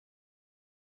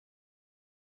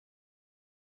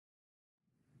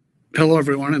Hello,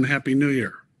 everyone, and Happy New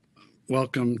Year.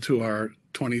 Welcome to our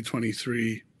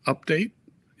 2023 update,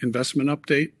 investment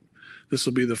update. This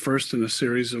will be the first in a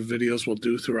series of videos we'll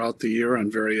do throughout the year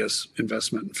on various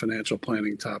investment and financial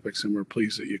planning topics, and we're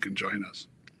pleased that you can join us.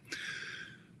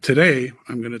 Today,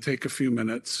 I'm going to take a few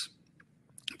minutes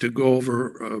to go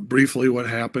over briefly what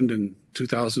happened in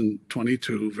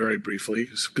 2022, very briefly,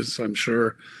 because I'm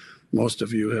sure most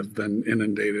of you have been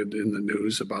inundated in the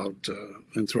news about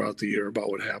and throughout the year about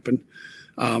what happened.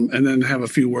 And then have a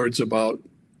few words about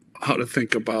how to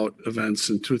think about events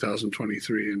in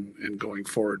 2023 and going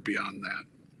forward beyond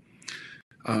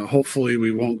that. Hopefully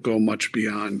we won't go much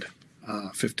beyond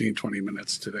 15, 20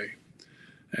 minutes today.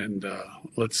 And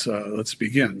let's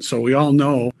begin. So we all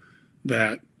know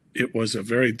that it was a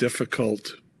very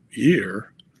difficult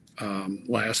year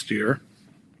last year.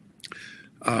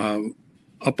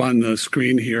 Up on the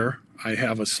screen here, I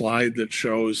have a slide that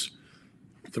shows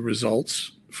the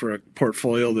results for a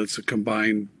portfolio that's a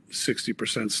combined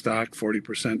 60% stock,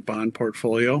 40% bond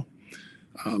portfolio,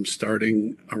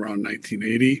 starting around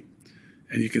 1980.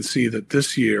 And you can see that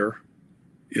this year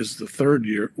is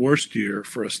the worst year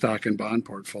for a stock and bond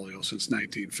portfolio since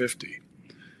 1950.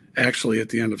 Actually, at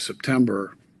the end of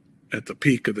September, at the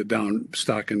peak of the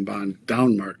stock and bond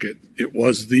down market, it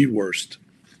was the worst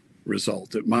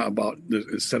result.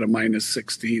 Instead of minus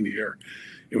 16 here,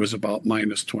 it was about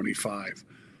minus 25.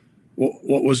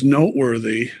 What was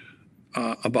noteworthy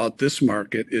about this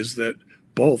market is that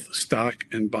both stock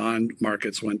and bond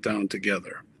markets went down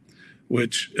together,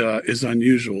 which is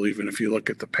unusual. Even if you look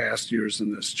at the past years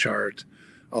in this chart,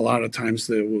 a lot of times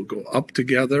they will go up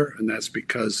together, and that's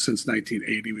because since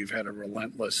 1980 we've had a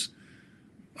relentless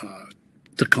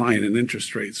decline in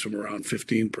interest rates from around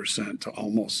 15% to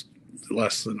almost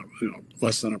less than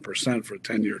a percent for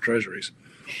 10-year treasuries,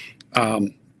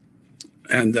 and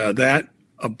that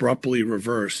abruptly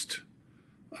reversed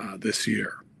this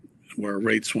year, where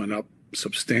rates went up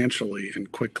substantially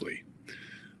and quickly.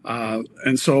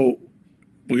 And so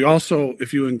we also,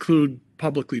 if you include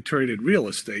publicly traded real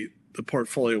estate, the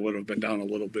portfolio would have been down a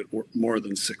little bit more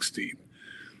than 16.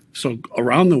 So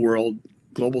around the world,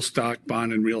 global stock,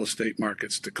 bond, and real estate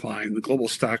markets declined. The global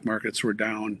stock markets were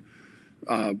down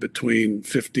between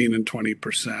 15 and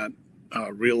 20%.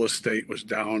 Real estate was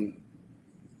down.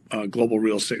 Global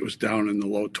real estate was down in the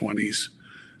low 20s,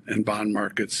 and bond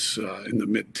markets in the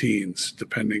mid-teens,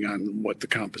 depending on what the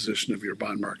composition of your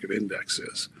bond market index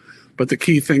is. But the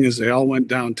key thing is they all went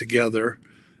down together,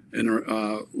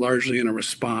 largely in a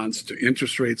response to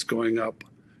interest rates going up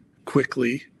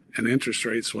quickly, and interest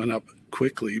rates went up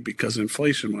quickly because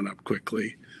inflation went up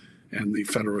quickly, and the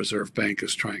Federal Reserve Bank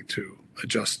is trying to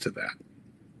adjust to that.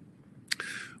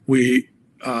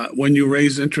 When you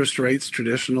raise interest rates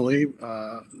traditionally,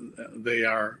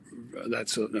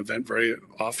 that's an event very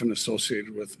often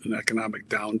associated with an economic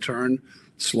downturn,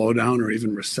 slowdown, or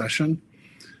even recession.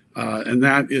 And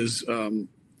that is kind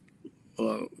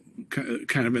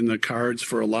of in the cards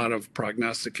for a lot of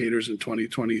prognosticators in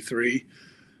 2023.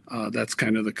 That's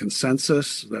kind of the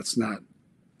consensus. That's not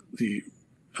the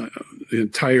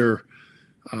entire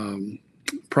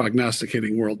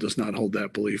prognosticating world does not hold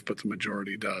that belief, but the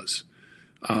majority does.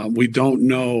 We don't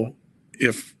know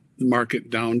if the market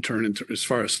downturn, as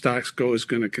far as stocks go, is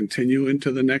going to continue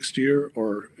into the next year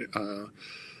or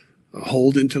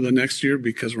hold into the next year,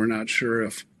 because we're not sure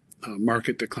if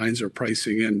market declines are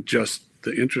pricing in just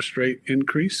the interest rate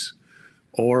increase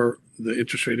or the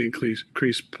interest rate increase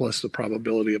plus the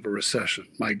probability of a recession.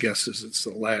 My guess is it's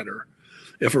the latter.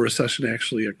 If a recession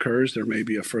actually occurs, there may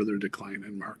be a further decline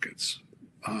in markets.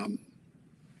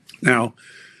 Now,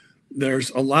 there's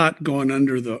a lot going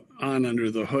under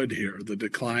the hood here. The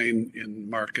decline in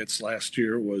markets last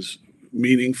year was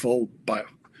meaningful, by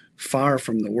far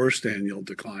from the worst annual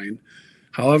decline.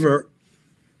 However,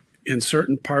 in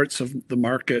certain parts of the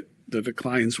market, the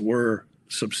declines were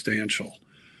substantial.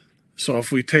 So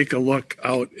if we take a look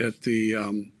out at the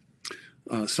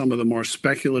some of the more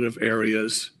speculative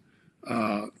areas,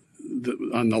 on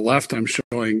the left, I'm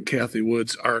showing Kathy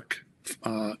Wood's ARC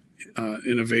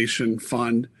Innovation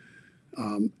Fund.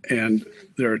 And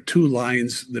there are two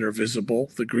lines that are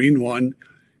visible. The green one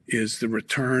is the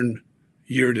return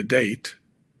year to date,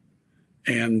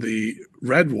 and the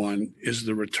red one is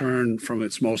the return from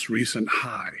its most recent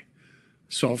high.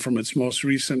 So from its most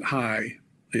recent high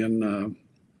in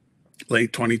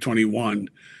late 2021,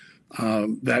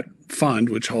 that fund,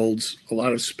 which holds a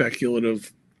lot of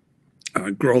speculative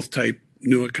growth type,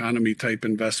 new economy type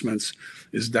investments,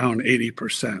 is down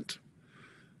 80%.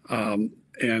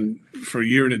 And for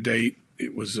year to date,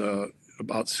 it was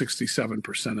about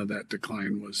 67% of that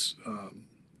decline was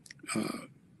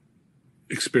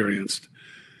experienced.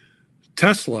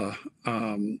 Tesla,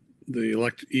 the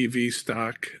EV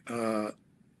stock,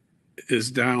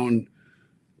 is down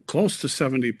close to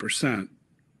 70%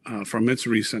 from its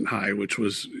recent high, which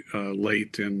was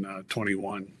late in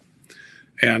 21,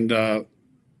 and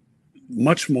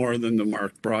much more than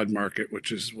the broad market,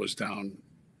 which was down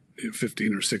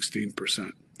 15 or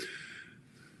 16%.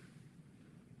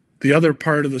 The other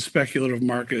part of the speculative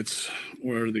markets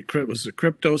was the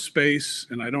crypto space,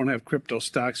 and I don't have crypto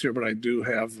stocks here, but I do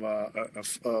have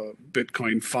a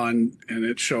Bitcoin fund, and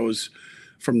it shows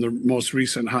from the most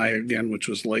recent high again, which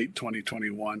was late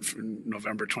 2021, from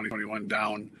November 2021,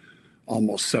 down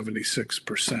almost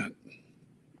 76%.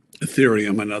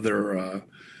 Ethereum, another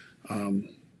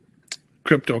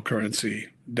cryptocurrency,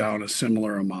 down a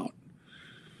similar amount.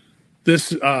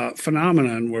 This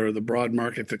phenomenon where the broad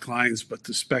market declines, but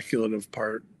the speculative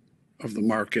part of the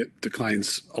market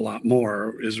declines a lot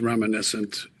more, is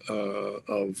reminiscent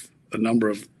of a number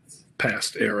of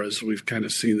past eras. We've kind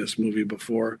of seen this movie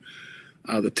before.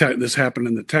 This happened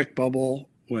in the tech bubble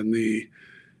when the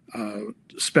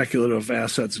speculative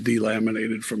assets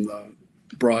delaminated from the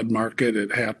broad market.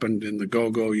 It happened in the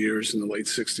go-go years in the late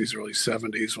 60s, early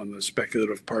 70s, when the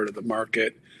speculative part of the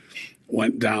market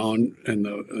went down, and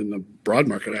the broad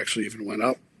market actually even went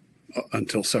up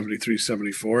until 73,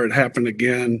 74. It happened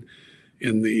again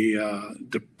in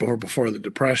before the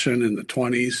Depression in the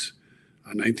 20s,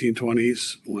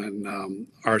 1920s, when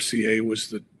RCA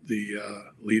was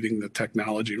leading the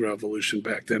technology revolution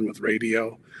back then with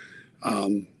radio.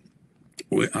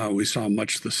 We saw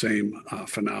much the same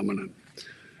phenomenon.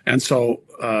 And so,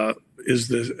 is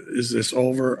this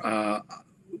over?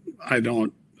 I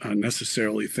don't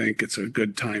necessarily think it's a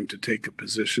good time to take a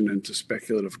position into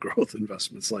speculative growth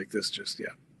investments like this just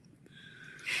yet.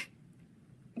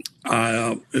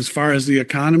 As far as the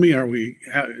economy,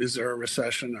 is there a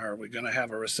recession? Are we going to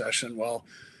have a recession? Well,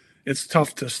 it's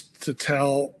tough to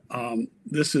tell.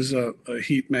 This is a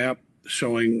heat map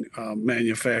showing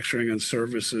manufacturing and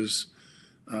services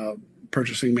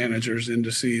purchasing managers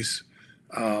indices.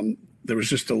 There was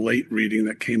just a late reading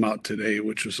that came out today,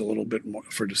 which was a little bit more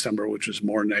for December, which is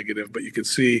more negative. But you can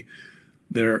see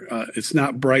there, it's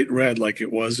not bright red like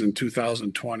it was in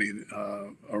 2020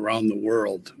 around the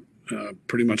world.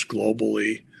 Pretty much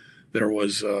globally, there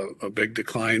was a big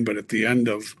decline. But at the end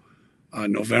of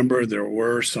November, there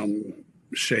were some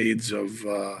shades of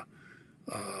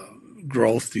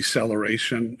growth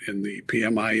deceleration in the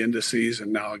PMI indices,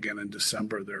 and now again in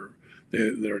December,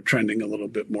 they're trending a little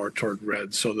bit more toward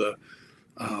red. So the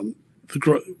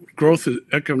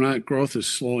economic growth is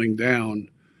slowing down,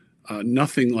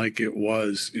 nothing like it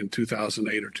was in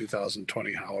 2008 or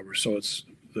 2020, however. So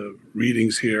the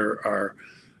readings here are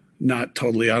not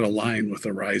totally out of line with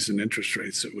the rise in interest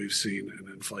rates that we've seen in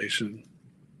inflation.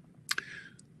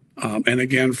 And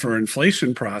again, for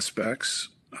inflation prospects,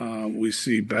 we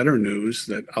see better news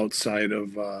that outside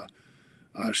of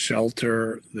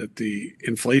shelter, that the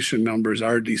inflation numbers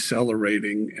are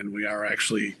decelerating, and we are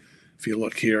actually, if you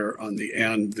look here on the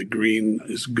end, the green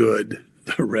is good,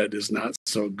 the red is not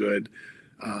so good.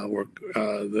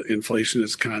 The inflation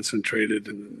is concentrated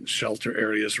in shelter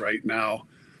areas right now,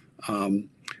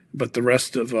 but the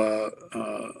rest of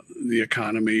the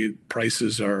economy,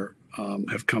 prices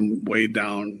have come way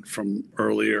down from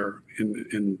earlier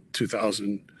in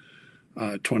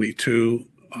 2022.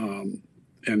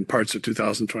 And parts of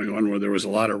 2021 where there was a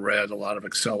lot of red, a lot of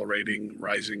accelerating,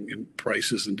 rising in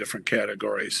prices in different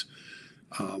categories.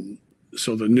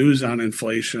 So the news on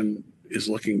inflation is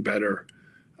looking better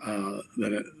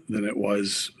than it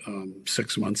was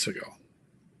 6 months ago.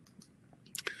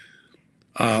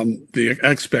 The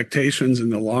expectations in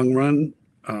the long run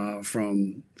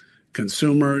from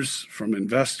consumers, from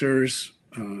investors,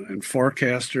 and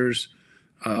forecasters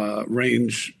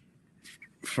range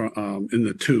from in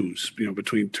the twos,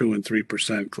 between 2 and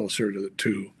 3%, closer to the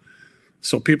 2.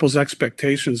 So people's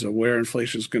expectations of where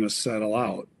inflation is going to settle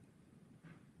out,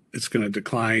 it's going to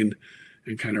decline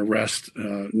and kind of rest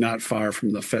not far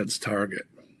from the Fed's target.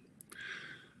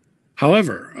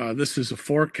 However, this is a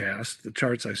forecast. The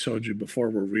charts I showed you before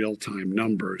were real-time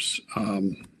numbers.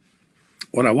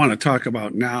 What I want to talk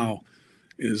about now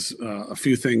is a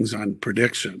few things on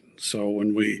prediction. So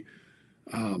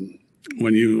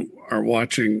when you are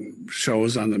watching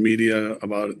shows on the media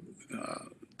about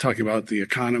talking about the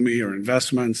economy or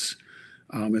investments,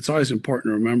 it's always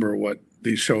important to remember what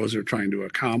these shows are trying to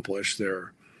accomplish.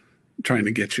 They're trying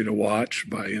to get you to watch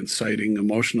by inciting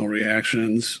emotional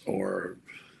reactions, or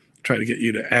try to get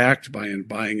you to act by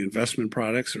buying investment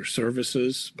products or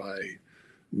services, by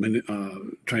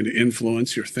trying to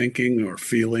influence your thinking or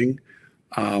feeling.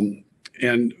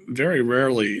 And very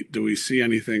rarely do we see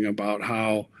anything about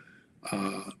how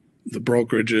the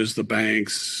brokerages, the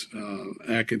banks,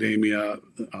 academia,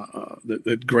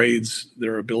 that grades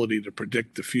their ability to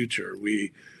predict the future.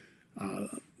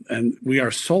 And we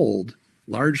are sold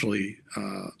largely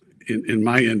in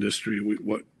my industry.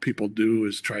 What people do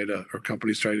is or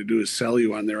companies try to do is sell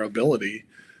you on their ability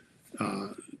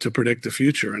to predict the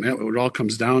future, and it all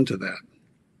comes down to that.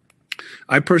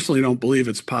 I personally don't believe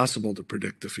it's possible to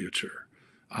predict the future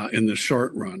in the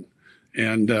short run,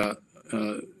 and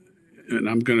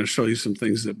I'm going to show you some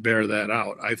things that bear that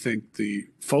out. I think the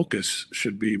focus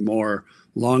should be more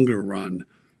longer run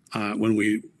when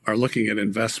we are looking at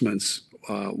investments,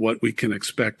 what we can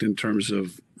expect in terms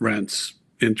of rents,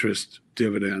 interest,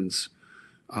 dividends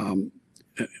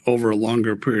over a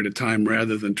longer period of time,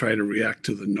 rather than try to react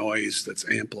to the noise that's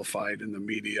amplified in the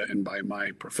media and by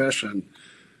my profession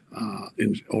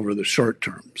over the short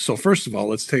term. So first of all,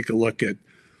 let's take a look at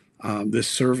this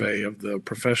survey of the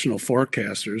professional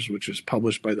forecasters, which is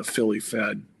published by the Philly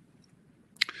Fed.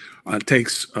 It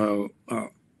takes a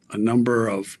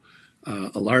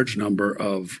large number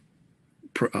of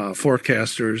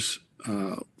forecasters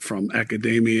from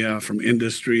academia, from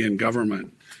industry and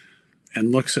government,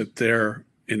 and looks at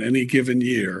in any given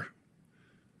year,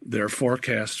 their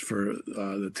forecast for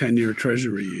the 10-year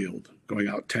Treasury yield going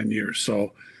out 10 years.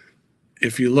 So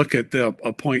if you look at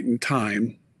a point in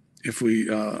time, if we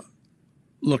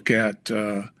look at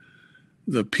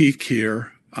the peak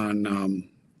here on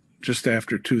just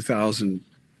after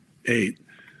 2008,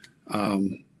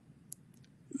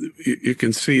 you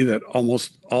can see that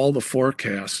almost all the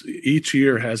forecasts, each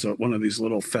year has one of these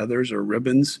little feathers or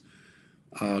ribbons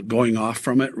going off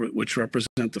from it, which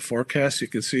represent the forecast. You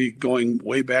can see going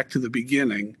way back to the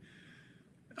beginning,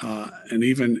 and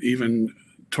even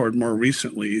toward more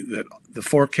recently, that the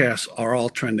forecasts are all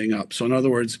trending up. So in other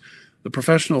words, the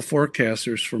professional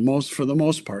forecasters, for the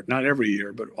most part, not every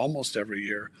year, but almost every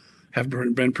year, have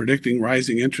been predicting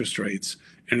rising interest rates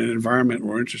in an environment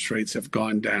where interest rates have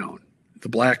gone down. The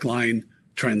black line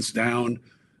trends down.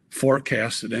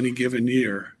 Forecasts at any given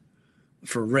year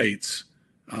for rates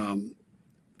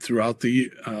throughout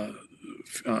the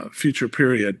future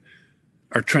period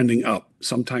are trending up,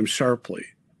 sometimes sharply.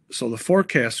 So the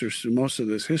forecasters through most of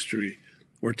this history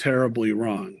were terribly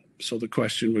wrong. So the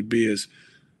question would be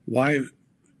why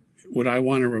would I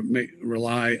want to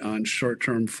rely on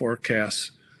short-term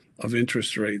forecasts of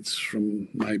interest rates from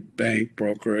my bank,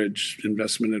 brokerage,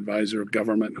 investment advisor,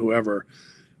 government, whoever,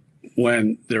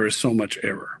 when there is so much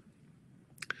error?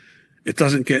 It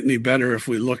doesn't get any better if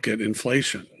we look at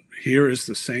inflation. Here is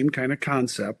the same kind of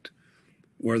concept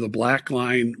where the black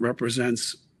line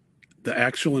represents the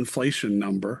actual inflation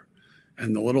number,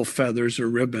 and the little feathers or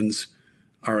ribbons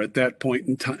are at that point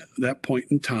in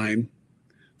time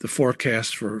the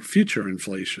forecast for future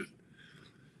inflation.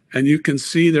 And you can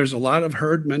see there's a lot of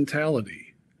herd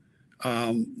mentality.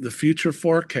 The future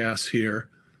forecasts here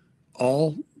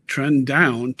all trend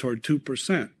down toward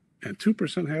 2%, and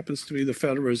 2% happens to be the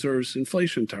Federal Reserve's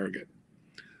inflation target.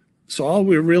 So all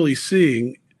we're really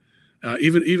seeing,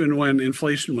 even when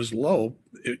inflation was low,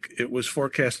 it was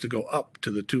forecast to go up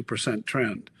to the 2%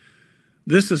 trend.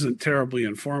 This isn't terribly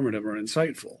informative or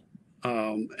insightful,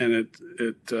 and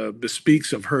it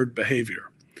bespeaks of herd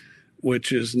behavior,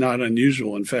 which is not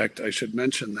unusual. In fact, I should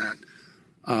mention that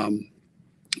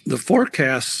the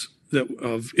forecasts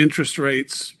of interest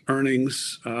rates,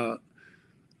 earnings,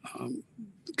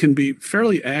 can be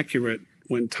fairly accurate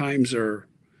when times are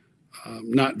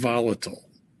not volatile,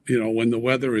 when the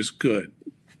weather is good.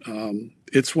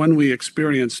 It's when we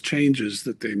experience changes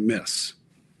that they miss.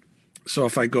 So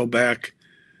if I go back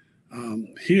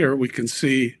here, we can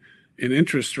see in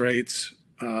interest rates,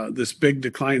 this big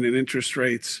decline in interest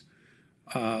rates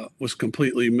was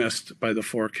completely missed by the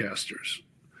forecasters.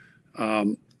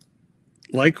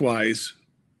 Likewise,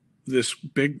 this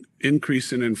big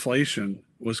increase in inflation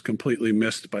was completely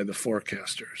missed by the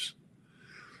forecasters.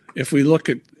 If we look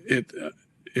at it,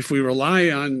 if we rely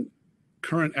on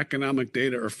current economic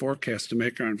data or forecasts to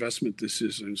make our investment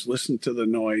decisions, listen to the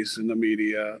noise in the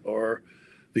media or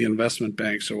the investment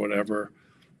banks or whatever,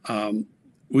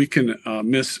 we can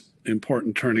miss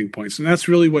important turning points. And that's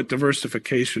really what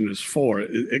diversification is for.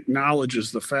 It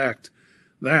acknowledges the fact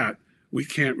that we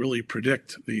can't really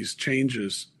predict these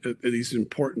changes, these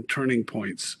important turning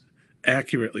points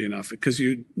accurately enough, because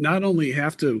you not only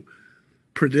have to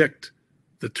predict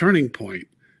the turning point,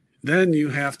 then you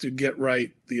have to get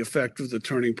right the effect of the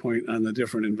turning point on the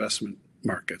different investment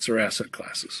markets or asset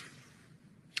classes.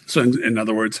 So in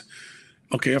other words,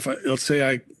 okay, let's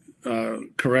say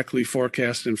correctly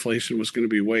forecast inflation was going to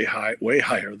be way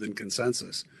higher than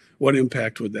consensus, what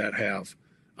impact would that have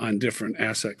on different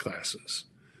asset classes?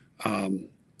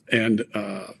 And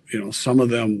some of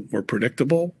them were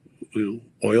predictable.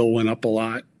 Oil went up a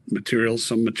lot.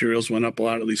 Some materials went up a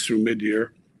lot, at least through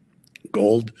mid-year.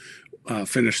 Gold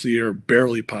finished the year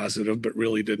barely positive, but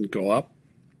really didn't go up.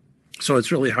 So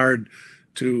it's really hard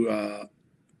to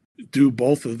do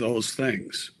both of those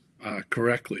things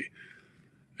correctly.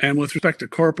 And with respect to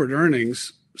corporate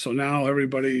earnings, so now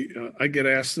everybody, I get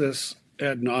asked this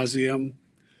ad nauseum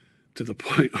to the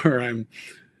point where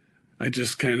I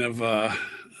just kind of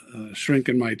shrink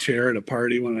in my chair at a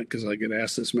party because I get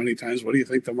asked this many times. What do you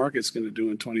think the market's going to do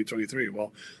in 2023?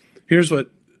 Well, here's what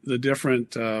the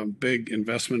different big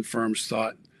investment firms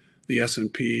thought the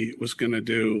S&P was going to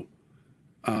do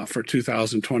for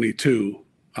 2022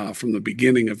 from the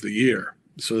beginning of the year.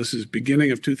 So this is beginning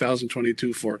of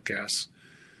 2022 forecasts.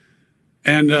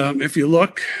 And if you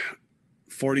look,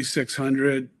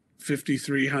 4,600,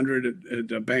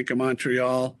 5,300 at Bank of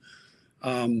Montreal,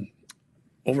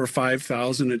 over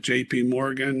 5,000 at JP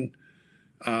Morgan.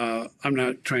 I'm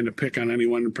not trying to pick on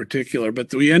anyone in particular,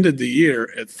 but we ended the year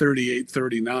at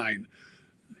 3839.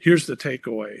 Here's the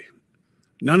takeaway.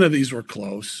 None of these were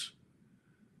close.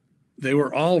 They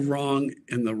were all wrong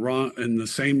in the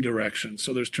same direction.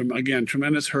 So there's, again,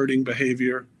 tremendous herding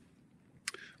behavior,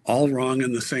 all wrong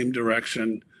in the same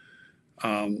direction.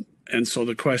 And so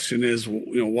the question is,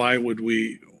 why would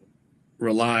we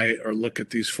rely or look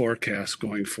at these forecasts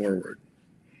going forward?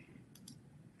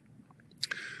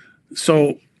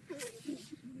 So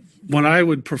what I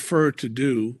would prefer to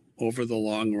do over the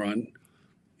long run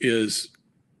is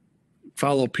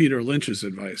follow Peter Lynch's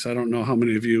advice. I don't know how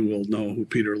many of you will know who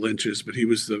Peter Lynch is, but he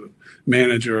was the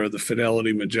manager of the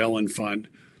Fidelity Magellan Fund,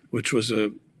 which was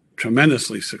a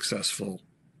tremendously successful,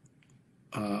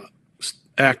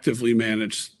 actively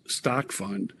managed stock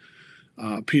fund.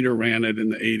 Peter ran it in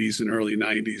the 80s and early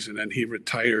 90s, and then he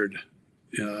retired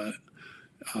in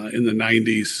the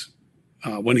 90s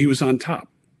when he was on top.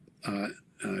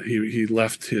 He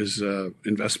left his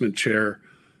investment chair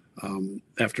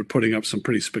after putting up some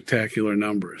pretty spectacular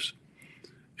numbers.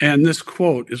 And this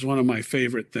quote is one of my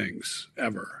favorite things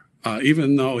ever.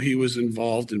 Even though he was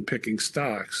involved in picking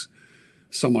stocks,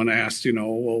 someone asked,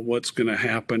 well, what's going to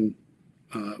happen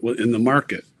in the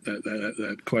market?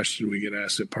 That question we get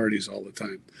asked at parties all the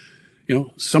time.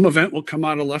 Some event will come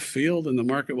out of left field and the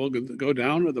market will go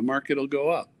down or the market will go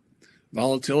up.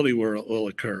 Volatility will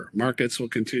occur. Markets will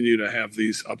continue to have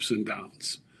these ups and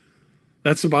downs.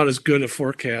 That's about as good a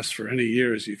forecast for any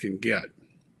year as you can get.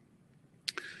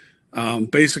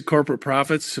 Basic corporate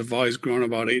profits have always grown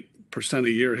about 8%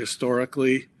 a year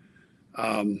historically.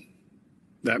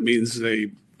 That means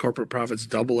corporate profits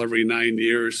double every 9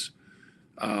 years.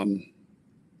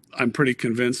 I'm pretty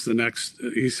convinced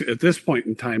at this point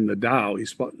in time, the Dow,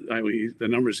 the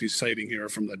numbers he's citing here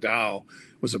from the Dow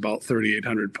was about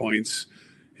 3,800 points.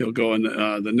 He'll go in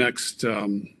the next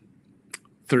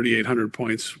 3,800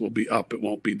 points will be up. It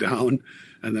won't be down.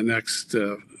 And the next,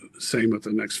 same with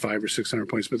the next 500 or 600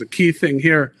 points. But the key thing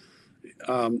here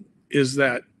is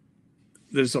that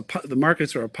the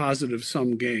markets are a positive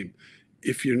sum game.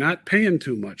 If you're not paying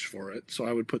too much for it, so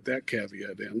I would put that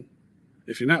caveat in.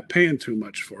 If you're not paying too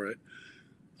much for it,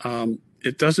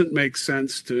 it doesn't make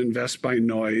sense to invest by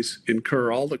noise,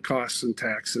 incur all the costs and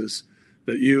taxes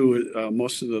that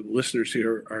most of the listeners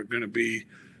here are going to be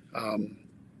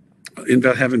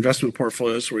have investment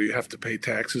portfolios where you have to pay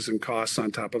taxes and costs on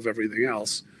top of everything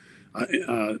else.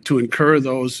 To incur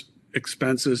those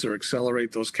expenses or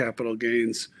accelerate those capital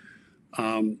gains,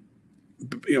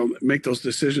 make those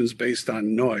decisions based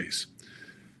on noise.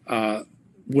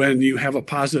 When you have a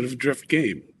positive drift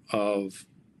game of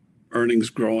earnings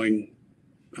growing,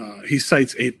 he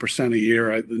cites 8% a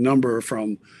year. The number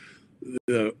from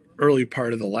the early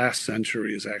part of the last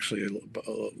century is actually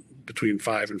between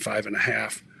 5 and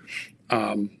 5.5.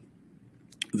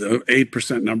 The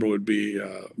 8% number would be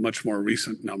much more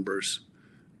recent numbers.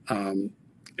 And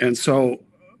so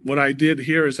what I did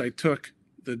here is I took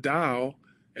the Dow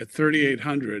at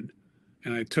 3,800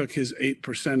 and I took his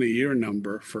 8% a year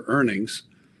number for earnings.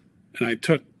 And I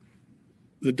took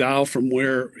the Dow from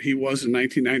where he was in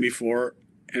 1994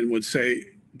 and would say,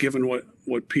 given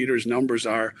what Peter's numbers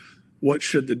are, what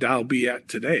should the Dow be at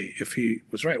today if he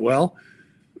was right? Well,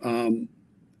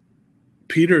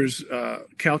 Peter's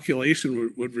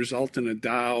calculation would result in a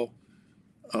Dow,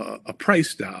 a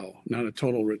price Dow, not a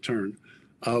total return,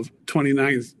 of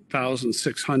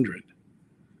 29,600.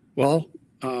 Well,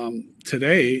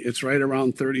 today it's right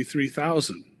around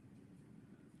 33,000.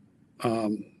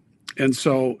 And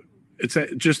so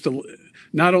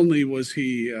not only was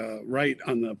he right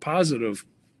on the positive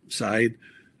side,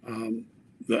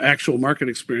 the actual market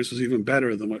experience was even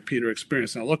better than what Peter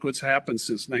experienced. Now look what's happened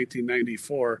since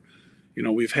 1994.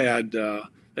 We've had in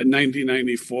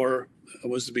 1994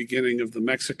 was the beginning of the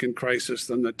Mexican crisis,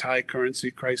 then the Thai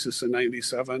currency crisis in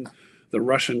 97, the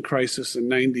Russian crisis in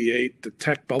 98, the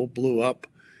tech bubble blew up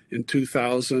in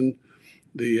 2000,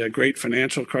 the great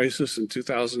financial crisis in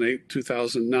 2008,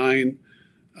 2009,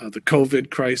 the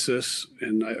COVID crisis,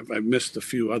 and I've missed a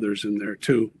few others in there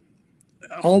too.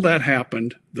 All that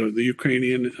happened, the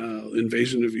Ukrainian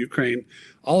invasion of Ukraine,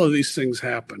 all of these things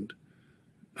happened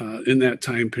in that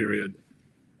time period.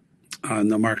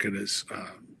 And the market is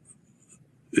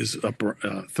up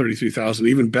 33,000,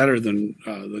 even better than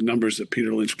the numbers that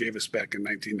Peter Lynch gave us back in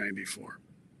 1994.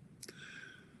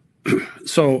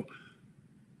 So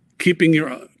keeping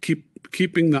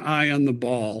the eye on the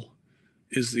ball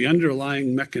is the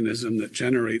underlying mechanism that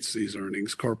generates these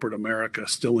earnings. Corporate America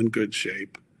still in good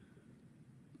shape.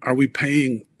 Are we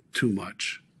paying too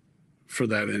much for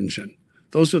that engine?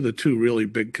 Those are the two really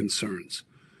big concerns.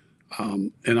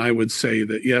 And I would say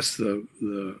that yes, the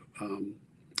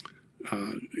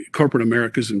corporate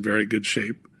America is in very good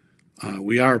shape.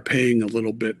 We are paying a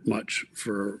little bit much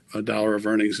for a dollar of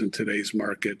earnings in today's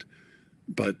market,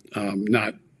 but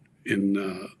not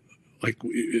in like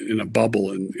in a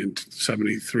bubble in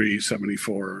 73,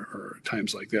 74 or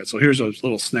times like that. So here's a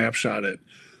little snapshot at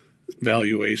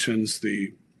valuations.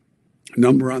 The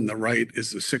number on the right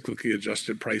is the cyclically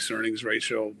adjusted price earnings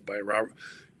ratio by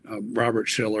Robert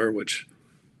Shiller, which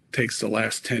takes the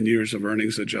last 10 years of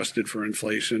earnings adjusted for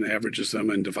inflation, averages them,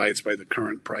 and divides by the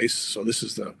current price. So this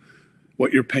is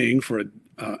what you're paying for an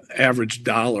average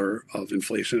dollar of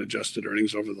inflation adjusted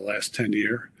earnings over the last 10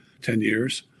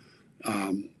 years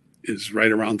is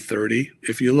right around 30.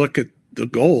 If you look at the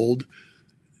gold,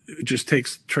 it just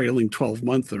takes trailing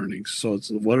 12-month earnings. So it's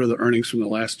what are the earnings from the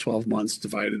last 12 months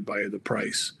divided by the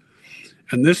price.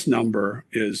 And this number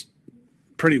is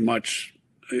pretty much,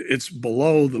 it's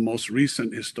below the most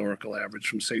recent historical average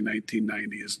from, say,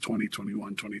 1990 is 20,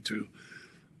 21, 22.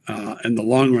 And the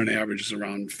long run average is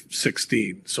around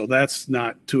 16. So that's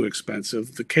not too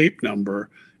expensive. The Cape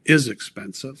number is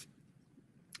expensive,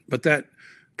 but that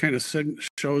kind of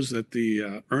shows that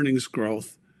the earnings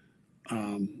growth,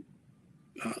 the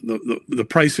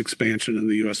price expansion in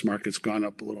the U.S. market's gone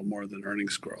up a little more than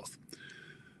earnings growth.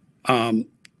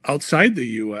 Outside the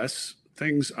U.S.,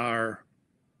 things are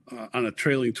on a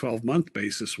trailing 12-month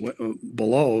basis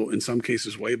below, in some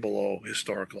cases way below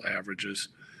historical averages,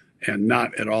 and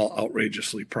not at all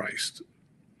outrageously priced.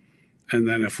 And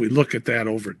then if we look at that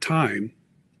over time,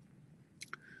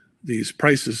 these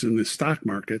prices in the stock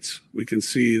markets, we can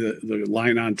see the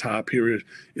line on top here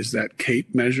is that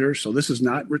Cape measure. So this is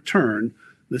not return,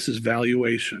 this is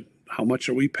valuation. How much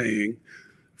are we paying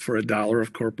for a dollar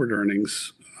of corporate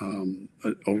earnings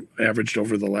averaged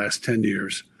over the last 10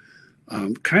 years?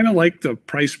 Kind of like the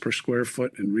price per square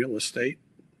foot in real estate,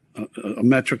 a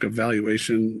metric of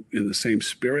valuation in the same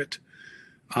spirit.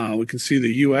 We can see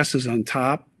the U.S. is on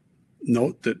top.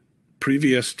 Note that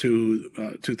previous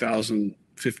to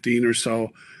 2015 or so,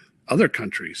 other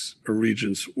countries or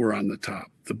regions were on the top.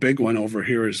 The big one over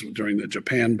here is during the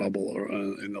Japan bubble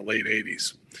in the late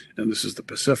 80s. And this is the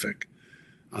Pacific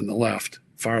on the left,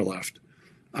 far left.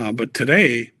 But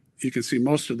today, you can see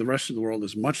most of the rest of the world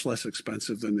is much less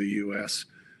expensive than the U.S.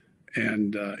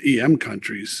 And EM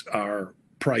countries are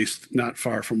priced not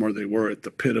far from where they were at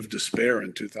the pit of despair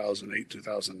in 2008,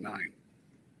 2009.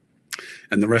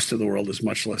 And the rest of the world is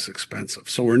much less expensive.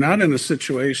 So we're not in a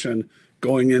situation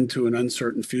going into an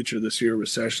uncertain future this year,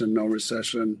 recession, no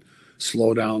recession,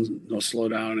 slowdown, no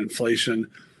slowdown, inflation.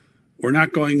 We're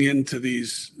not going into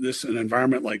an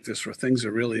environment like this where things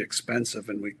are really expensive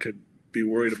and we could be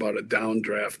worried about a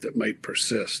downdraft that might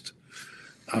persist.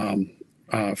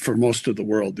 For most of the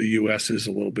world, the U.S. is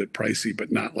a little bit pricey,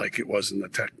 but not like it was in the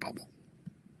tech bubble.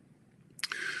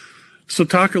 So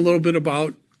talk a little bit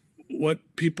about what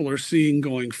people are seeing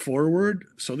going forward.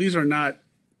 So these are not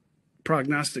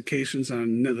prognostications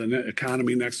on the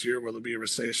economy next year, will there be a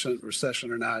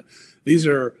recession or not. These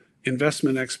are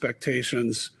investment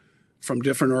expectations from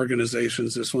different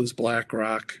organizations. This one's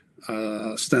BlackRock,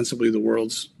 ostensibly the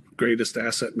world's greatest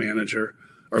asset manager,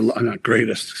 or not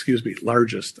greatest, excuse me,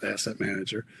 largest asset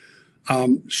manager,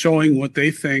 showing what they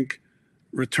think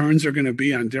returns are going to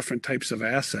be on different types of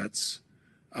assets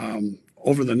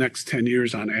over the next 10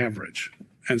 years on average.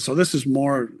 And so this is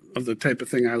more of the type of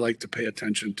thing I like to pay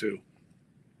attention to.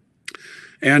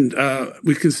 And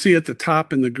we can see at the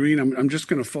top in the green, I'm just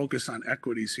going to focus on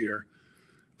equities here,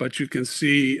 but you can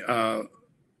see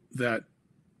that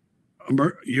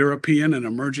European and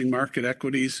emerging market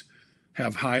equities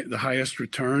have the highest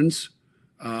returns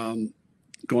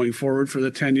going forward for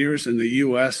the 10 years, and the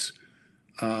U.S.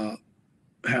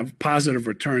 Have positive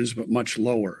returns but much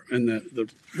lower. And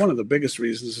one of the biggest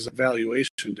reasons is a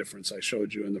valuation difference I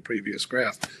showed you in the previous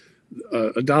graph.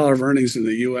 A dollar of earnings in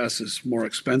the U.S. is more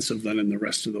expensive than in the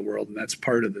rest of the world, and that's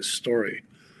part of this story.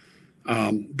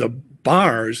 The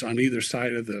bars on either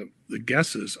side of the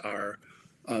guesses are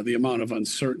the amount of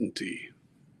uncertainty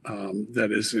that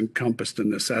is encompassed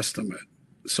in this estimate.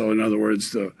 So in other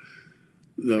words, the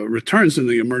returns in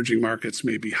the emerging markets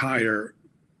may be higher,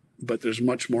 but there's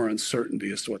much more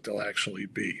uncertainty as to what they'll actually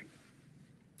be.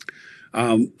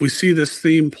 We see this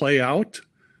theme play out.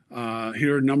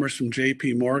 Here are numbers from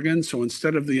JP Morgan. So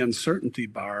instead of the uncertainty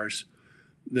bars,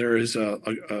 there is a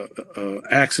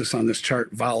axis on this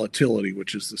chart, volatility,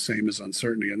 which is the same as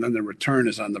uncertainty, and then the return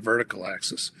is on the vertical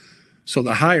axis. So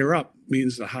the higher up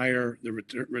means the higher the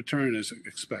return is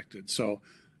expected. So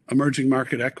emerging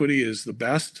market equity is the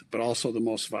best, but also the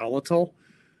most volatile.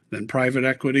 Then private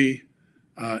equity.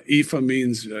 EFA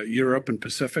means Europe and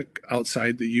Pacific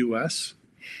outside the U.S.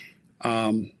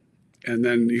 And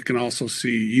then you can also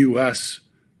see U.S.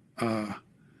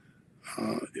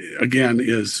 Again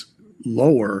is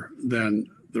lower than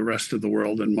the rest of the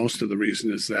world, and most of the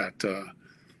reason is that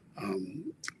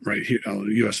right here,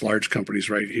 U.S. large companies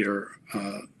right here.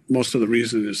 Most of the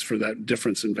reason is for that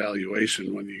difference in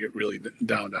valuation when you get really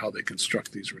down to how they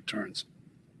construct these returns.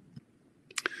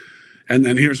 And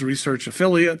then here's research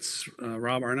affiliates,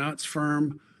 Rob Arnott's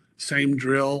firm, same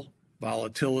drill,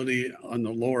 volatility on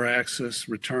the lower axis,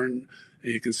 return.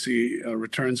 You can see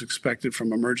returns expected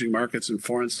from emerging markets and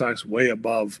foreign stocks way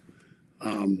above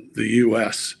the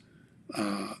U.S.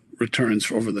 Returns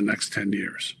for over the next 10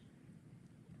 years.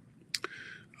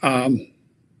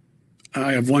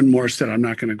 I have one more set. I'm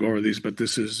not going to go over these, but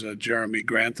this is Jeremy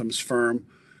Grantham's firm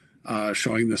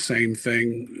showing the same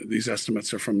thing. These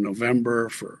estimates are from November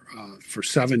for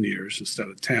 7 years instead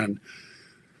of 10.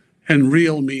 And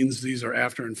real means these are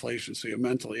after inflation, so you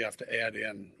mentally have to add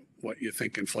in what you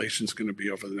think inflation is going to be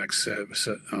over the next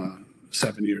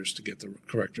 7 years to get the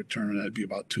correct return. That'd be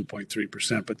about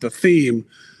 2.3%. But the theme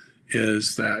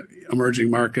is that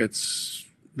emerging markets,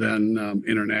 then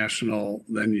international,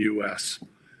 then U.S.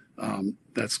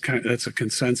 That's a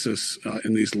consensus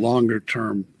in these longer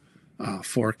term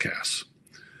forecasts.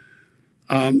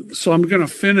 So I'm going to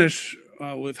finish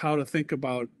with how to think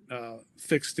about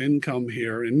fixed income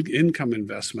here, income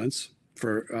investments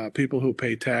for people who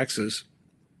pay taxes.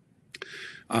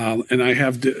 And I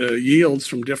have yields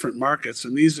from different markets,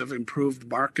 and these have improved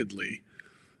markedly.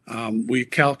 We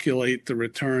calculate the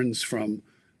returns from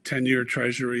 10-year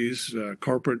treasuries,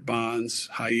 corporate bonds,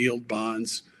 high-yield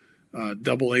bonds,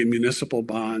 AA municipal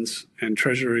bonds, and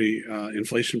treasury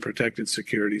inflation-protected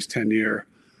securities, 10-year.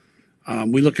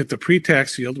 We look at the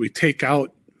pre-tax yield. We take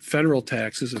out federal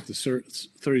taxes at the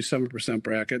 37%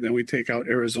 bracket. Then we take out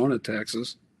Arizona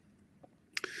taxes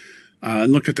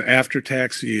and look at the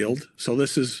after-tax yield. So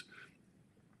this is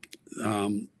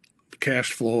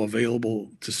cash flow available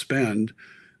to spend.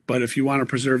 But if you want to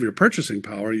preserve your purchasing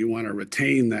power, you want to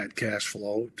retain that cash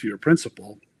flow to your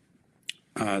principal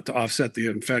to offset the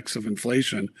effects of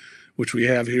inflation, which we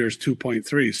have here is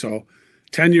 2.3. So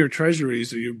 10-year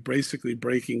treasuries, you're basically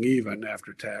breaking even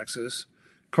after taxes.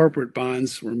 Corporate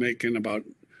bonds, we're making about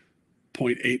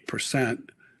 0.8%.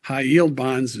 High yield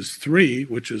bonds is 3,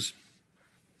 which is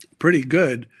pretty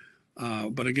good.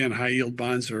 But again, high yield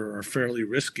bonds are fairly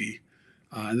risky.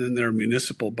 And then there are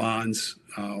municipal bonds,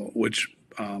 which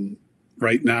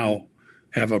right now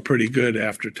have a pretty good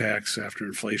after-tax,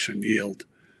 after-inflation yield.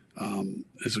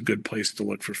 Is a good place to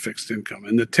look for fixed income.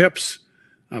 And the tips,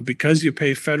 because you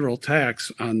pay federal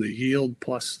tax on the yield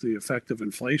plus the effect of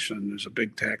inflation, there's a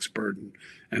big tax burden,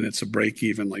 and it's a break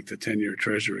even like the 10-year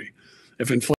treasury. If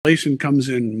inflation comes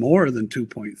in more than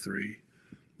 2.3,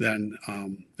 then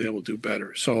they will do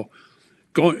better. So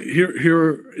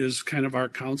here is kind of our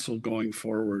counsel going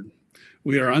forward.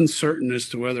 We are uncertain as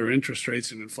to whether interest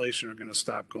rates and inflation are going to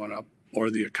stop going up or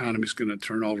the economy is going to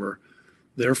turn over.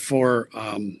 Therefore,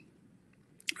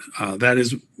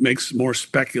 that makes more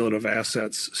speculative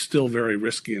assets still very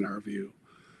risky in our view.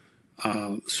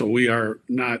 So we are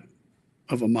not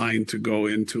of a mind to go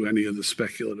into any of the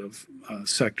speculative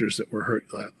sectors that were hurt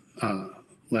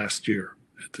last year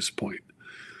at this point.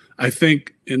 I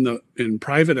think in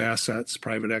private assets,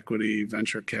 private equity,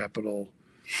 venture capital,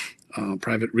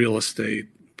 private real estate,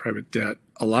 private debt,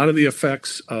 a lot of the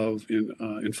effects of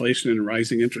inflation and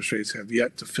rising interest rates have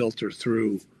yet to filter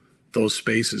through those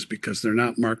spaces because they're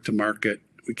not mark to market.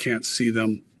 We can't see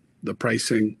them, the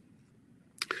pricing.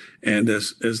 And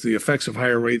as the effects of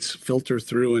higher rates filter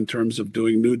through in terms of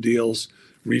doing new deals,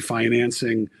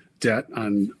 refinancing debt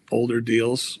on older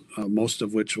deals, most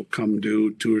of which will come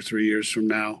due 2 or 3 years from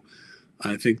now,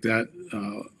 I think that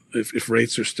if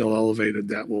rates are still elevated,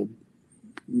 that will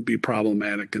be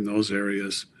problematic in those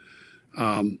areas.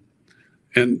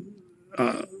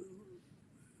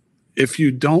 If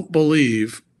you don't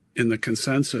believe in the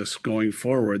consensus going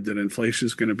forward that inflation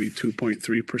is going to be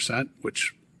 2.3%,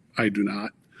 which I do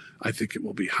not, I think it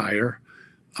will be higher,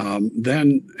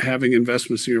 then having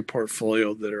investments in your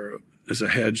portfolio that are as a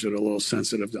hedge that are a little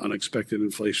sensitive to unexpected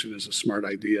inflation is a smart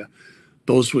idea.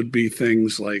 Those would be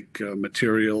things like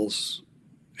materials,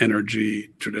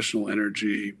 energy, traditional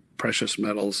energy, precious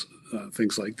metals,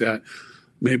 things like that.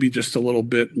 Maybe just a little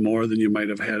bit more than you might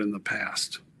have had in the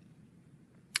past.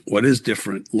 What is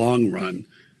different, long run,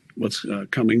 what's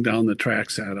coming down the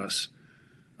tracks at us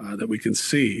that we can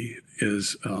see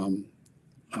is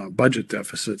budget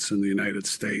deficits in the United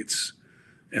States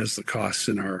as the costs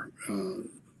in our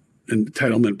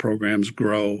entitlement programs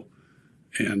grow,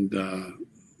 and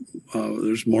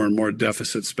there's more and more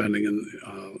deficit spending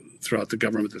throughout the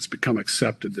government that's become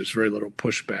accepted. There's very little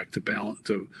pushback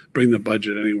to bring the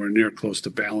budget anywhere near close to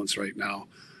balance right now.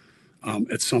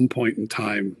 At some point in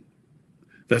time,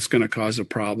 that's going to cause a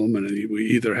problem, and we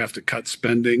either have to cut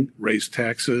spending, raise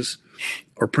taxes,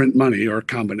 or print money, or a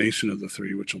combination of the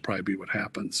three, which will probably be what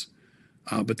happens.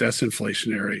 But that's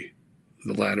inflationary,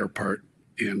 the latter part,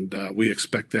 and we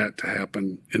expect that to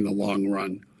happen in the long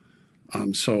run.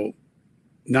 So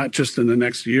not just in the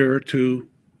next year or two,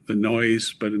 the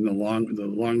noise, but in the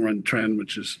long run trend,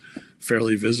 which is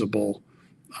fairly visible.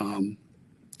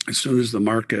 As soon as the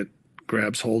market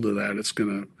grabs hold of that, it's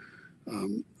going to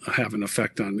have an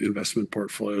effect on investment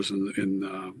portfolios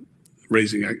in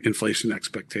raising inflation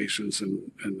expectations,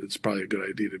 and it's probably a good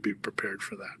idea to be prepared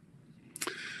for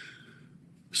that.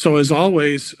 So as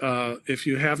always, if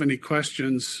you have any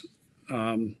questions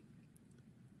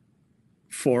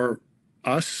for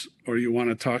us, or you want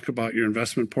to talk about your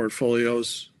investment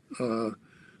portfolios,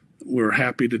 we're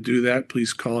happy to do that.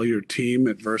 Please call your team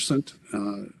at Versant.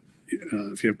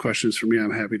 If you have questions for me,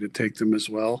 I'm happy to take them as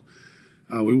well.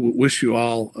 We wish you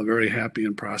all a very happy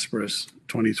and prosperous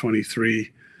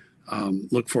 2023.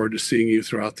 Look forward to seeing you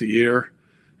throughout the year,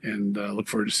 and look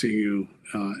forward to seeing you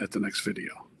at the next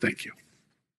video. Thank you.